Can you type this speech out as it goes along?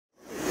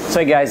So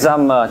hey guys,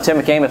 I'm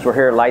Tim McAmis. We're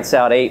here at Lights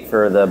Out 8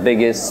 for the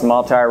biggest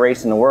small tire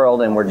race in the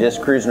world, and we're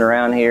just cruising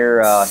around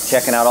here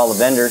checking out all the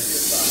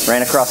vendors.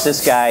 Ran across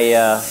this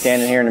guy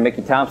standing here in the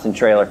Mickey Thompson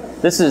trailer.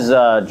 This is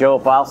Joe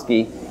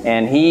Oplawski,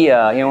 and he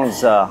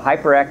owns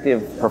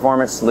Hyperaktive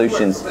Performance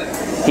Solutions.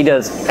 He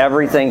does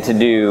everything to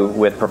do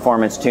with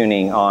performance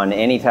tuning on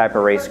any type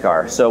of race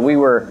car. So we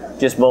were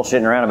just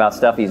bullshitting around about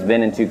stuff he's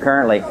been into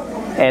currently.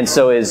 And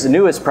so his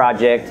newest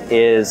project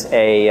is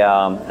a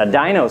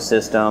dyno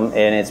system,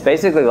 and it's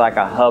basically like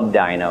a hub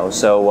dyno.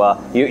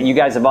 So you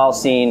guys have all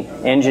seen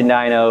engine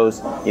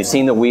dynos, you've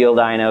seen the wheel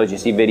dynos, you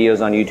see videos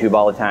on YouTube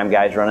all the time,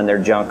 guys running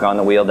their junk on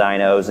the wheel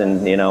dynos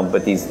and, you know,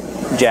 but these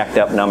jacked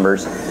up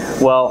numbers.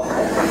 Well,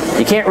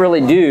 you can't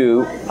really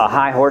do a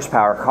high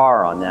horsepower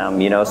car on them,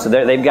 you know, so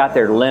they've got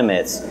their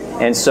limits.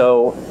 And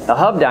so a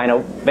hub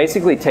dyno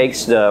basically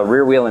takes the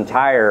rear wheel and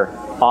tire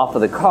off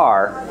of the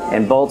car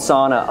and bolts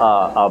on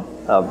a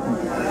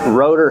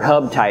rotor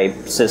hub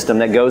type system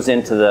that goes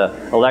into the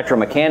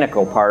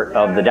electromechanical part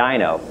of the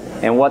dyno.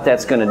 And what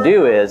that's going to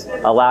do is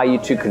allow you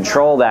to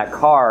control that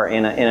car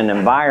in an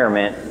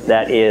environment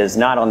that is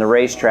not on the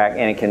racetrack,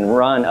 and it can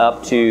run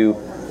up to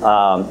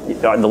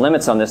the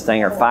limits on this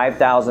thing are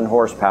 5,000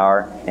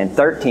 horsepower and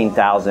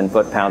 13,000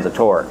 foot-pounds of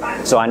torque.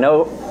 So I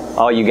know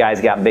all you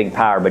guys got big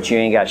power, but you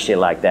ain't got shit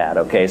like that,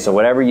 okay? So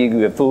whatever you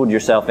have fooled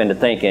yourself into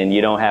thinking,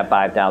 you don't have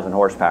 5,000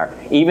 horsepower.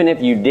 Even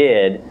if you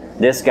did,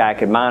 this guy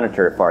could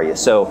monitor it for you.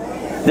 So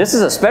this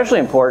is especially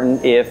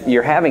important if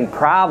you're having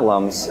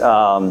problems.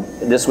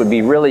 This would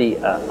be really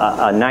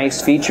a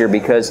nice feature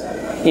because,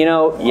 you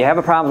know, you have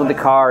a problem with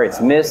the car,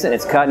 it's missing,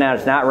 it's cutting out,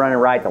 it's not running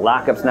right, the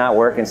lockup's not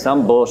working,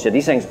 some bullshit.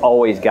 These things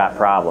always got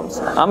problems.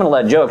 I'm gonna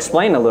let Joe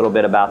explain a little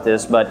bit about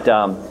this, but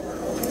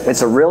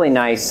it's a really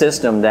nice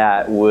system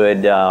that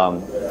would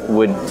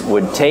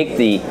take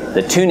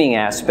the tuning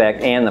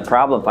aspect and the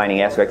problem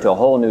finding aspect to a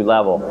whole new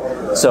level.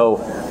 So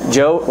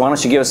Joe, why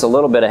don't you give us a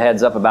little bit of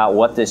heads up about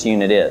what this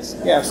unit is?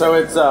 Yeah, so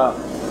it's a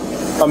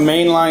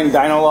mainline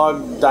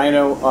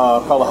dyno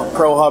called a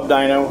Pro Hub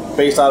Dyno,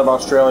 based out of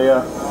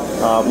Australia.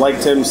 Like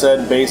Tim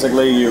said,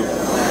 basically you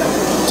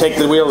take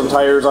the wheels and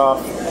tires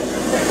off,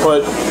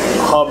 put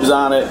hubs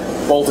on it,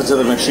 bolt it to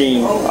the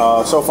machine.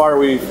 So far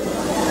we've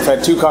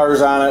had 2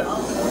 cars on it.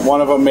 One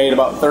of them made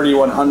about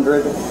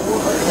 3,100.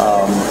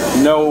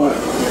 No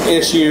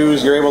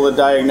issues. You're able to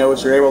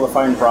diagnose. You're able to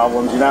find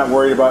problems. You're not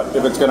worried about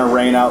if it's going to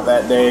rain out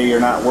that day. You're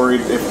not worried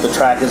if the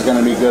track is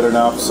going to be good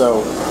enough.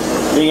 So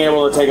being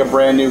able to take a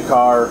brand new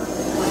car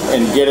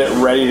and get it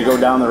ready to go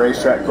down the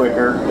racetrack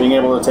quicker, being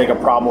able to take a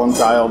problem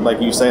child,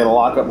 like you say, the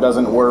lockup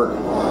doesn't work.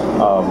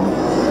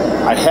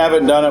 I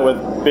haven't done it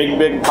with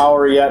big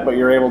power yet, but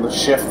you're able to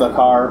shift the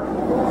car.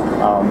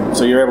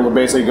 So you're able to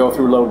basically go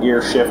through low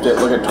gear, shift it,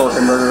 look at torque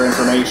converter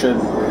information.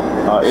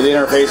 It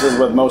interfaces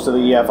with most of the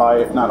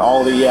EFI, if not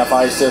all of the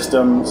EFI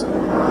systems,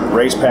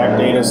 race pack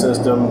data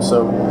systems.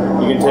 So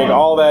you can take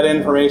all that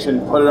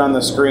information, put it on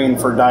the screen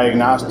for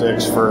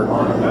diagnostics, for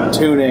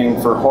tuning,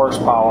 for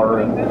horsepower,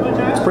 and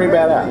it's pretty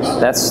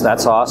badass.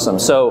 That's awesome.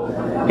 So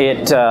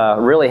it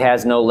really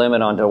has no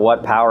limit onto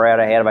what power out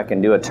I have. I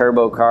can do a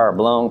turbo car, a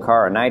blown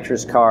car, a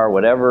nitrous car,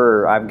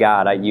 whatever I've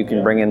got, you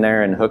can bring in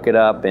there and hook it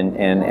up,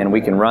 and we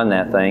can run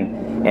that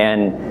thing.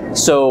 And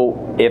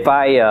so if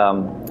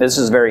this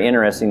is very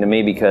interesting to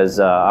me because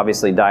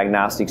obviously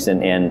diagnostics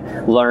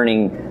and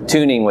learning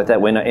tuning with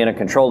that in a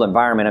controlled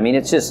environment, I mean,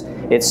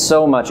 it's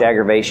so much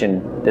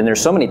aggravation, and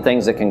there's so many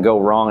things that can go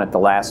wrong at the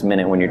last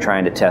minute when you're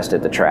trying to test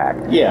at the track.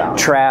 Yeah.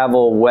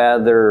 Travel,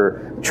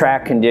 weather,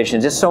 track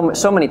conditions, just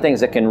so many things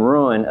that can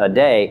ruin a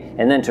day,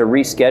 and then to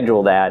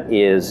reschedule that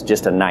is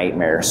just a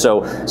nightmare.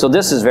 So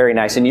this is very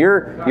nice. And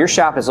your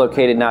shop is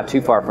located not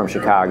too far from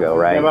Chicago,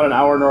 right? Yeah, about an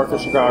hour north of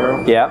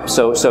Chicago. Yeah,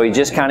 so he's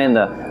just kind of in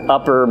the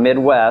upper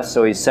Midwest,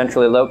 so he's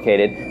centrally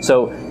located.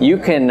 So you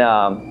can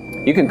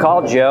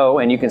call Joe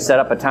and you can set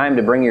up a time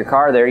to bring your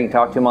car there. You can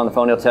talk to him on the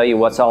phone, he'll tell you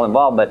what's all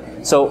involved. But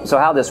so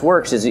how this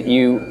works is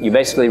you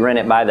basically rent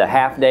it by the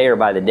half day or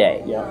by the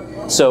day.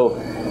 Yeah. So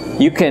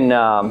you can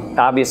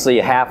obviously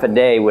half a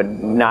day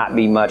would not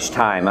be much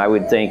time. I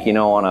would think, you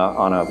know,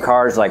 on a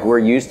cars like we're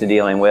used to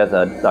dealing with,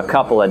 a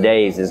couple of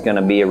days is going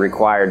to be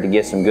required to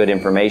get some good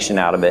information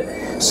out of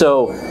it.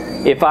 So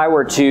if I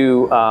were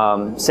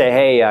to say,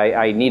 hey,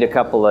 I need a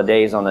couple of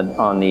days on the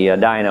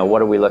dyno,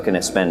 what are we looking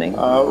at spending?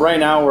 Right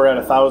now we're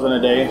at $1,000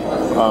 a day.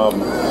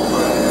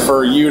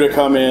 For you to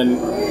come in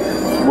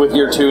with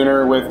your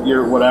tuner, with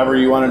your whatever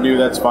you want to do,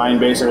 that's fine.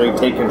 Basically,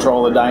 take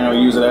control of the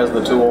dyno, use it as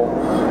the tool.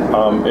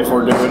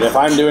 If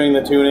I'm doing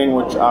the tuning,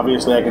 which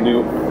obviously I can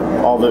do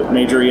all the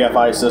major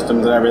EFI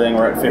systems and everything,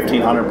 we're at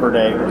 $1,500 per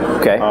day.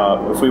 Okay.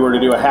 If we were to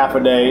do a half a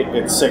day,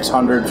 it's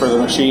 $600 for the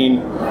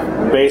machine.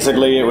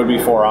 Basically, it would be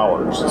 4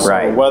 hours. So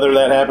right. Whether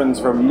that happens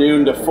from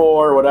noon to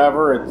 4,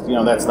 whatever, it's, you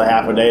know, that's the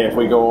half a day. If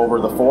we go over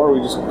the 4, we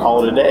just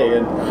call it a day.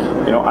 And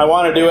you know, I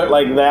want to do it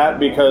like that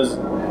because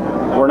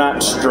we're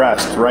not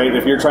stressed, right?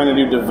 If you're trying to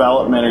do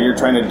development or you're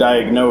trying to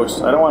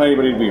diagnose, I don't want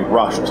anybody to be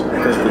rushed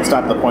because it's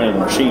not the point of the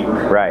machine.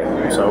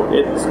 Right. So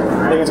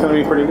I think it's going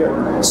to be pretty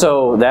good.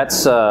 So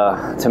that's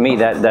to me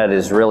that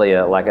is really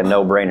like a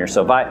no-brainer.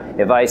 So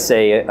if I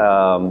say,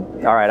 all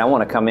right, I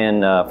want to come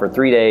in for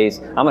 3 days,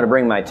 I'm going to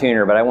bring my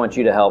tuner, but I want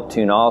you to help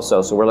tune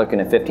also. So we're looking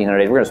at 1,500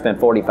 days. We're going to spend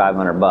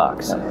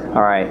 $4,500.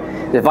 All right.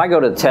 If I go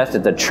to test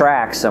at the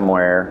track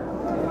somewhere,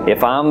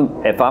 if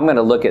I'm going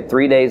to look at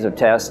 3 days of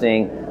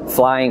testing,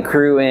 flying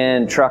crew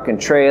in, truck and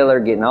trailer,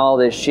 getting all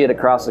this shit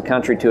across the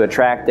country to a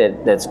track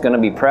that's going to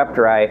be prepped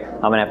right,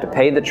 I'm going to have to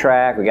pay the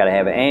track. We got to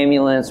have an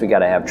ambulance. We got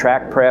to have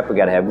track prep. We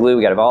got to have glue.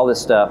 We got to have all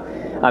this stuff.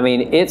 I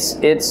mean, it's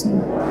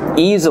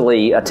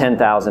easily a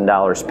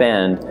 $10,000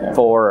 spend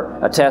for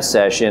a test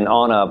session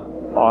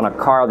on a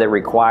car that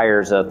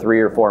requires a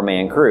 3 or 4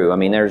 man crew. I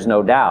mean, there's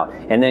no doubt.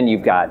 And then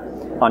you've got,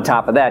 on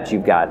top of that,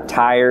 you've got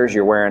tires.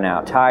 You're wearing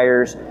out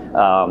tires.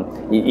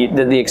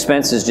 The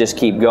expenses just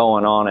keep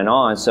going on and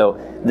on. So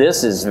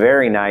this is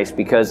very nice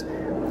because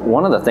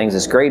one of the things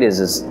that's great is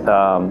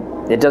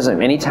it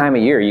doesn't, any time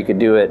of year you could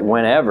do it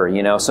whenever,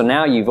 you know. So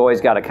now you've always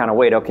got to kind of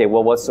wait, okay,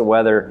 well, what's the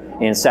weather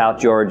in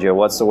South Georgia?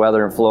 What's the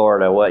weather in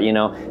Florida? What, you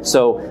know.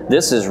 So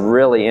this is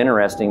really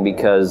interesting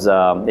because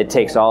it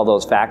takes all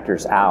those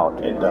factors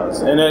out. It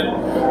does. And it,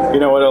 you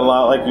know, it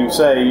allows, like you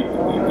say,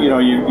 you know,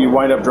 you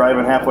wind up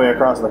driving halfway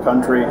across the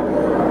country,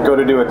 go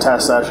to do a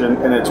test session,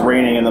 and it's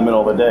raining in the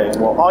middle of the day.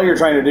 Well, all you're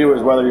trying to do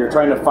is, whether you're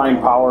trying to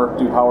find power,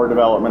 do power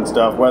development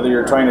stuff, whether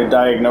you're trying to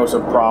diagnose a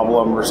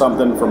problem or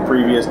something from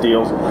previous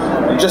deals,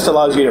 it just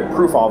allows you to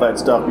proof all that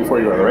stuff before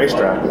you go to the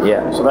racetrack.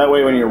 Yeah. So that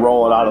way when you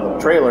roll it out of the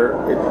trailer,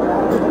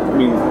 I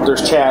mean,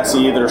 there's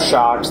chassis, there's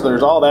shocks,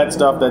 there's all that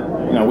stuff that,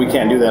 you know, we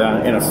can't do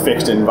that in a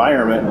fixed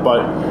environment,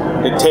 but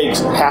it takes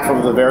half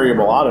of the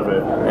variable out of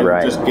it and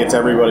right. just gets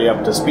everybody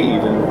up to speed.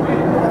 And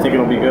I think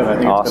it'll be good. I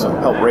think awesome. It's going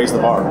to help raise the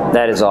bar.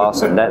 That is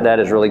awesome. that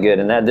is really good.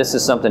 And this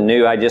is something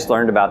new. I just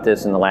learned about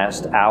this in the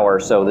last hour,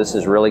 so this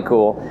is really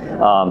cool.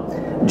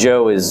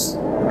 Joe is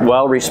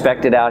well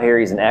respected out here.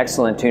 He's an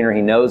excellent tuner.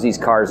 He knows these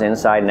cars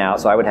inside and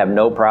out, so I would have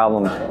no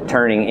problem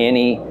turning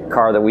any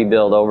car that we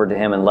build over to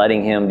him and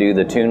letting him do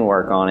the tune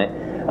work on it.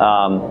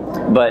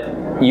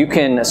 But you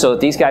can, so if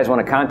these guys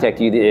want to contact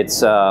you,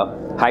 it's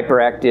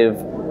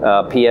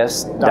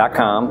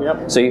hyperaktiveps.com.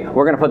 Yep. So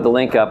we're going to put the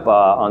link up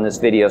on this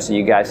video so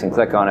you guys can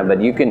click on it.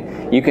 But you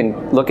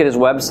can look at his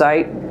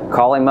website,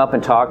 call him up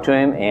and talk to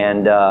him,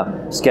 and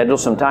schedule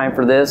some time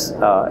for this.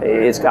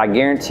 I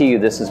guarantee you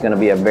this is going to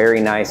be a very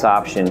nice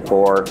option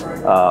for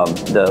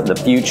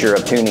the future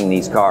of tuning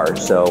these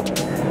cars. So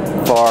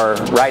for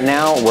right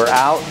now, we're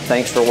out.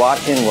 Thanks for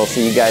watching. We'll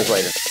see you guys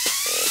later.